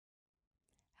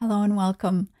Hello and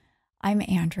welcome. I'm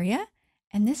Andrea,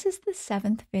 and this is the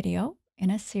 7th video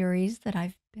in a series that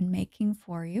I've been making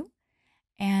for you.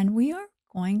 And we are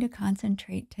going to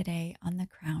concentrate today on the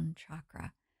crown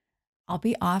chakra. I'll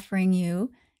be offering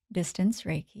you distance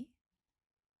Reiki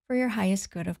for your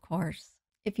highest good, of course.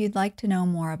 If you'd like to know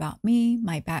more about me,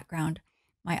 my background,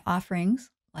 my offerings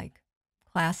like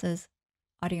classes,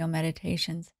 audio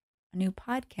meditations, a new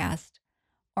podcast,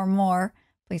 or more,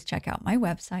 please check out my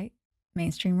website,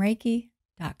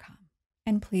 mainstreamreiki.com.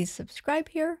 And please subscribe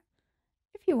here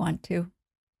if you want to.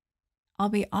 I'll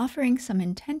be offering some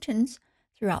intentions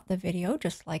throughout the video,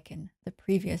 just like in the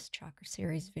previous chakra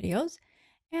series videos.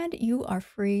 And you are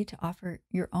free to offer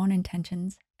your own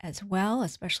intentions as well,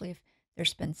 especially if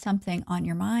there's been something on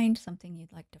your mind, something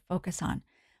you'd like to focus on.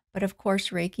 But of course,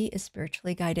 Reiki is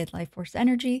spiritually guided life force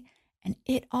energy, and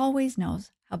it always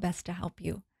knows how best to help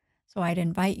you. So I'd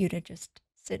invite you to just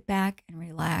sit back and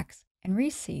relax and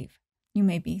receive. You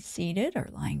may be seated or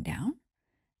lying down.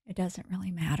 It doesn't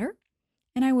really matter.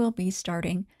 And I will be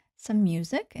starting some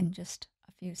music in just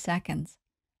a few seconds.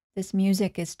 This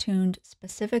music is tuned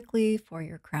specifically for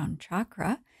your crown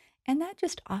chakra, and that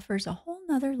just offers a whole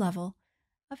nother level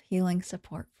of healing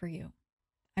support for you.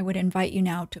 I would invite you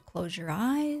now to close your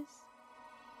eyes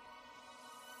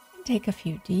and take a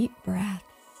few deep breaths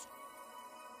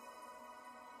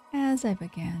as I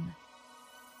begin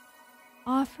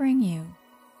offering you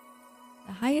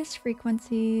the highest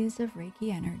frequencies of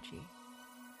Reiki energy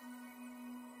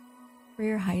for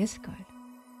your highest good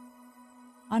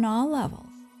on all levels: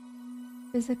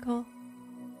 physical,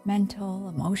 mental,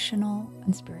 emotional,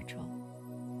 and spiritual.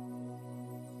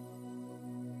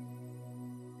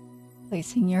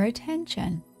 Placing your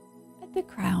attention at the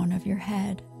crown of your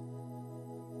head.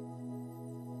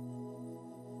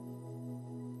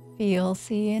 Feel,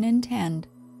 see, and intend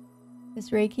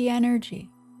this Reiki energy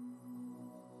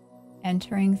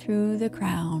entering through the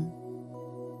crown.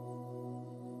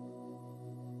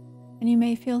 And you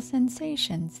may feel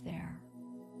sensations there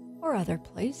or other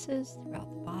places throughout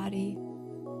the body.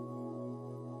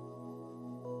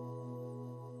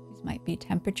 These might be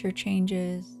temperature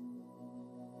changes,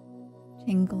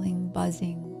 tingling,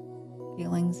 buzzing,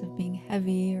 feelings of being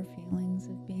heavy or feelings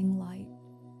of being light.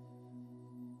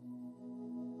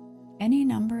 Any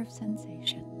number of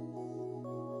sensations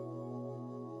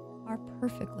are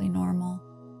perfectly normal.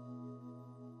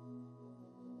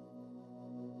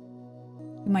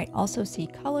 You might also see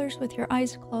colors with your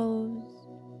eyes closed,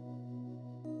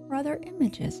 or other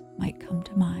images might come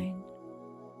to mind.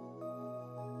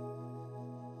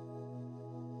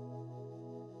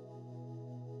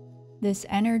 This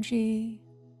energy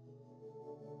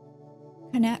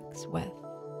connects with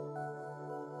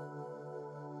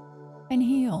and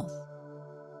heals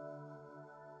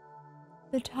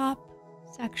the top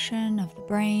section of the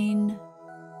brain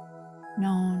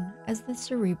known as the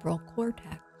cerebral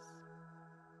cortex.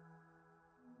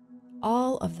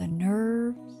 All of the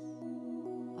nerves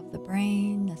of the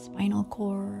brain, the spinal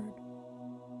cord,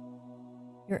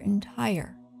 your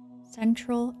entire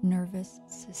central nervous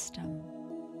system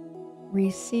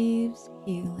receives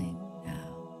healing now.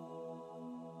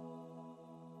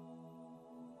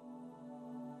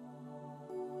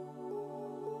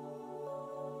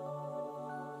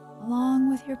 Along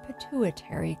with your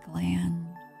pituitary gland,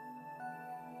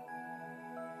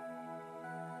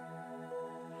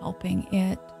 helping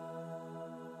it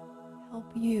help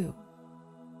you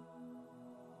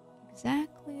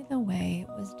exactly the way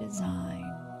it was designed.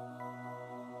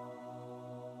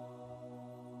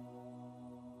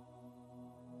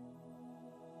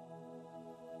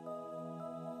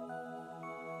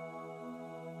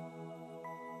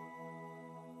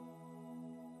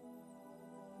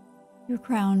 Your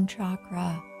crown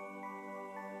chakra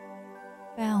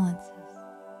balances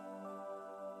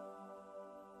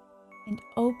and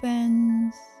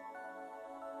opens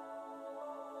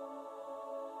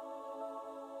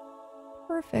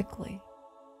perfectly,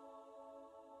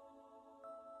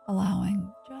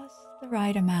 allowing just the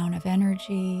right amount of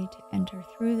energy to enter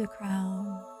through the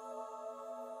crown,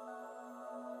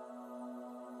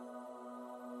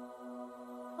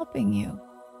 helping you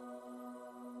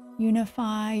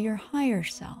unify your higher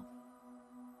self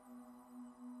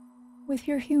with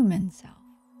your human self.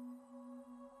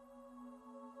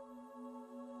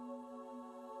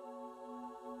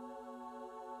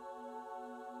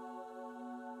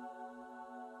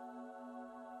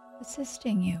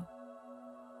 Assisting you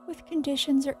with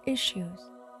conditions or issues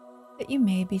that you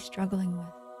may be struggling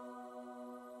with,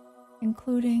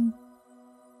 including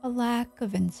a lack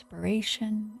of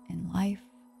inspiration in life,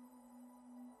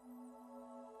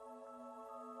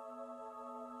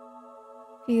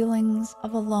 feelings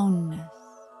of aloneness,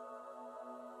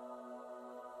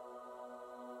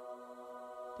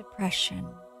 depression,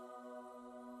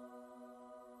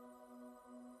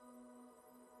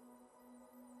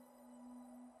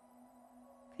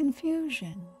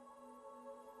 confusion,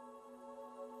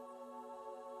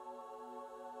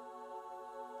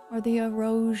 or the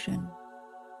erosion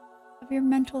of your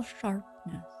mental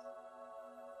sharpness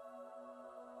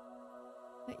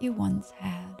that you once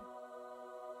had.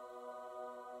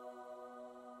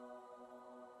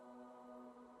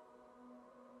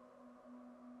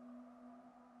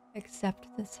 Accept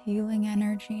this healing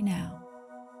energy now.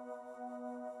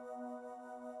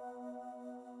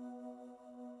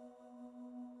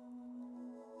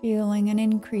 Feeling an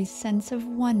increased sense of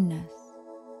oneness,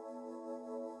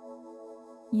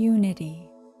 unity,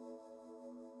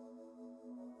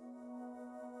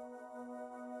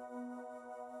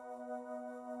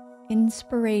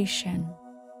 inspiration,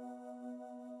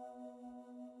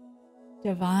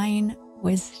 divine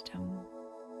wisdom.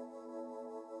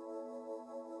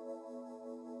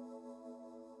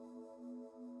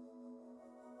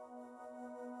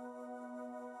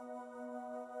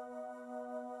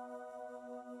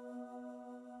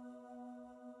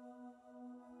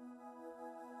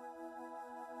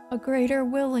 A greater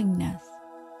willingness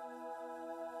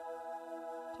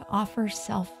to offer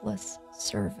selfless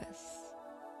service.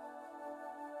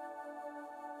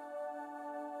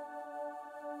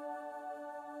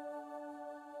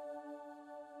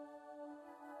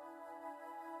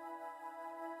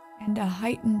 And a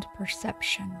heightened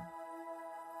perception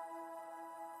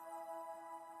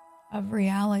of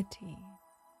reality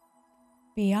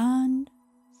beyond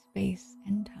space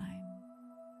and time.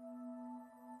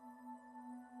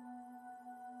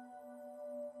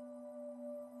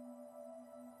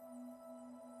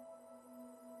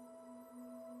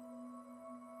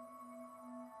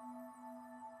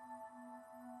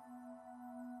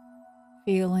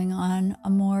 Feeling on a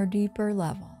more deeper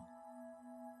level,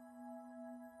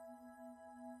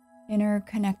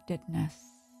 interconnectedness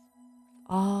with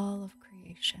all of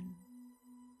creation,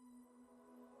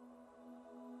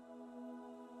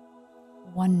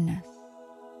 oneness,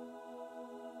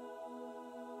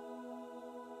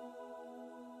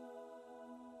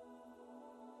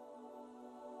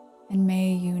 and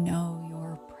may you know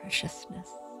your preciousness.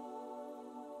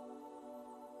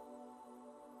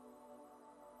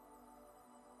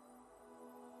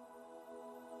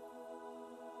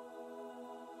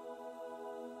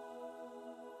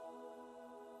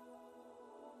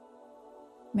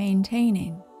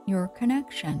 Maintaining your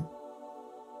connection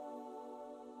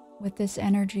with this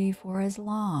energy for as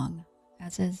long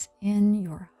as is in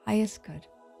your highest good,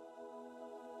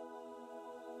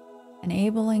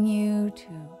 enabling you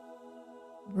to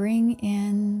bring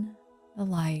in the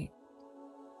light,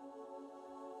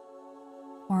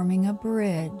 forming a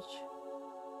bridge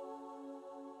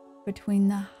between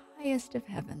the highest of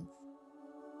heavens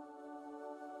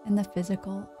and the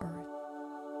physical earth.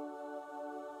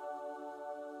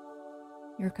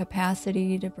 Your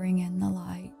capacity to bring in the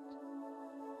light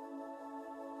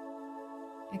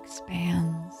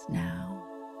expands now.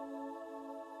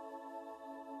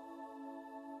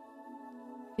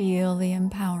 Feel the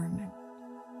empowerment.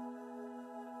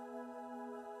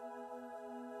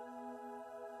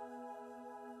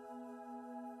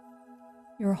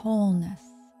 Your wholeness.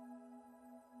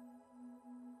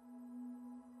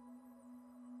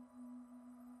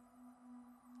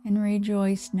 And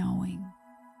rejoice knowing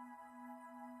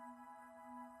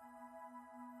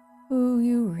who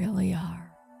you really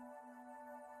are.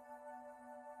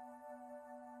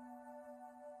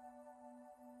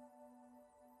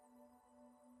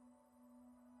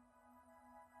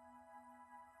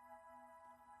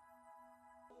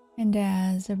 And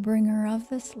as a bringer of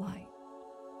this light,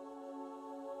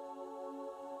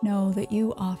 know that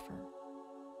you offer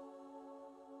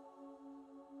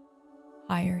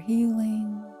higher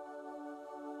healing,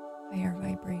 higher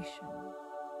vibration,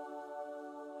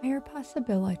 higher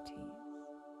possibilities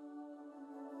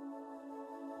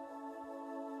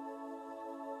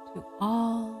to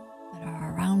all that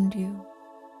are around you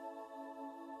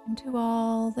and to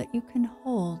all that you can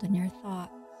hold in your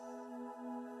thoughts,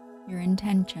 your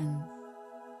intentions,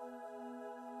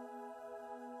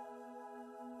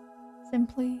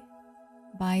 simply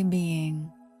by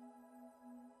being.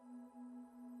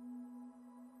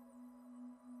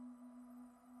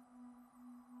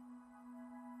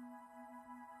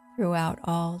 Throughout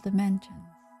all dimensions,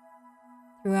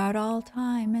 throughout all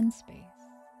time and space,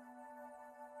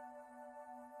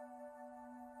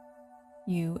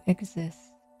 you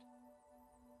exist.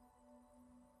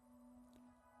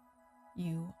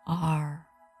 You are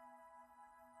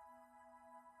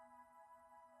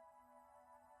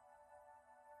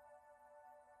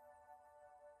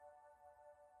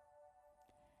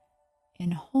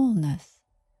in wholeness,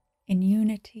 in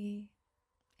unity,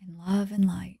 in love and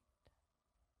light.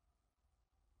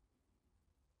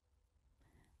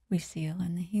 We seal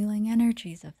in the healing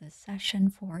energies of this session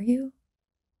for you.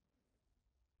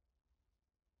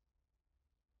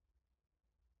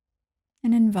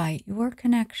 And invite your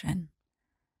connection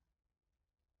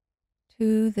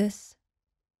to this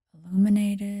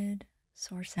illuminated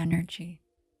source energy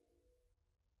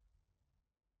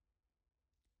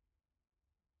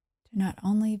to not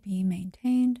only be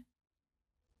maintained,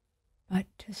 but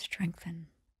to strengthen.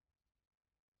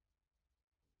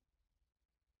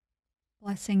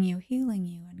 Blessing you, healing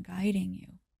you, and guiding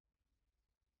you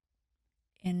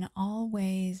in all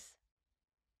ways,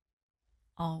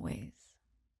 always.